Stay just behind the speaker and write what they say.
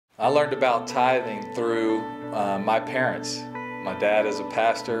I learned about tithing through my parents. My dad is a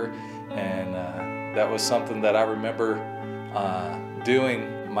pastor, and that was something that I remember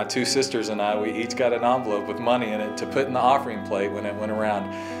doing. My two sisters and I, we each got an envelope with money in it to put in the offering plate when it went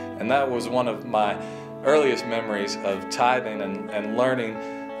around. And that was one of my earliest memories of tithing and learning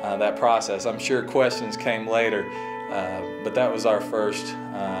that process. I'm sure questions came later, but that was our first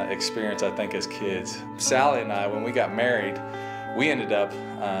experience, I think, as kids. Sally and I, when we got married, we ended up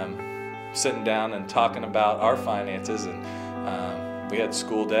sitting down and talking about our finances, and we had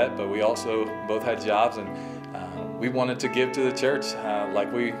school debt, but we also both had jobs, and we wanted to give to the church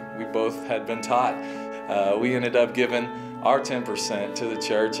like we both had been taught. We ended up giving our 10% to the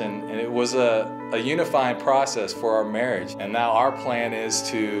church, and it was a unifying process for our marriage. And now our plan is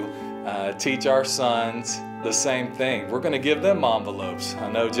to teach our sons the same thing. We're going to give them envelopes.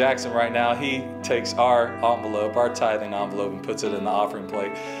 I know Jackson right now, he takes our envelope, our tithing envelope, and puts it in the offering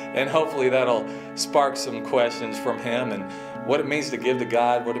plate. And hopefully that'll spark some questions from him and what it means to give to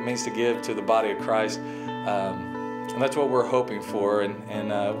God, what it means to give to the body of Christ. And that's what we're hoping for,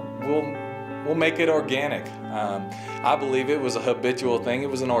 and we'll make it organic. I believe it was a habitual thing. It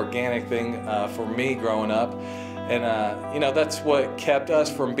was an organic thing for me growing up. And you know, that's what kept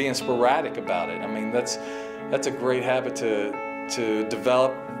us from being sporadic about it. I mean, that's a great habit to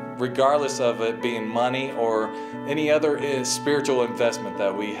develop, regardless of it being money or any other spiritual investment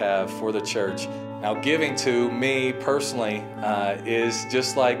that we have for the church. Now, giving to me personally is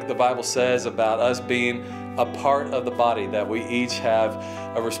just like the Bible says about us being a part of the body, that we each have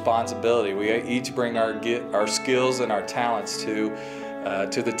a responsibility. We each bring our skills and our talents to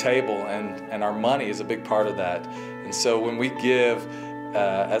the table, and our money is a big part of that. And so when we give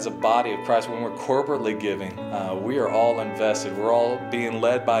as a body of Christ, when we're corporately giving, we are all invested. We're all being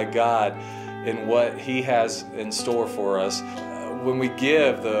led by God in what He has in store for us. When we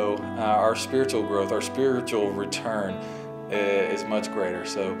give, though, our spiritual growth, our spiritual return is much greater.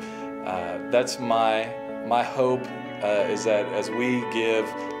 So that's my hope, is that as we give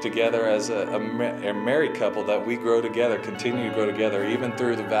together as a married couple, that we grow together, continue to grow together, even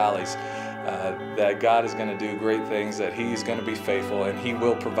through the valleys, that God is going to do great things, that He's going to be faithful, and He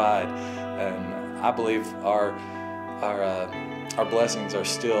will provide. And I believe our blessings are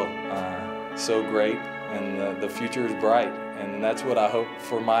still so great, and the future is bright, and that's what I hope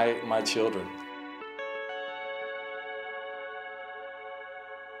for my children.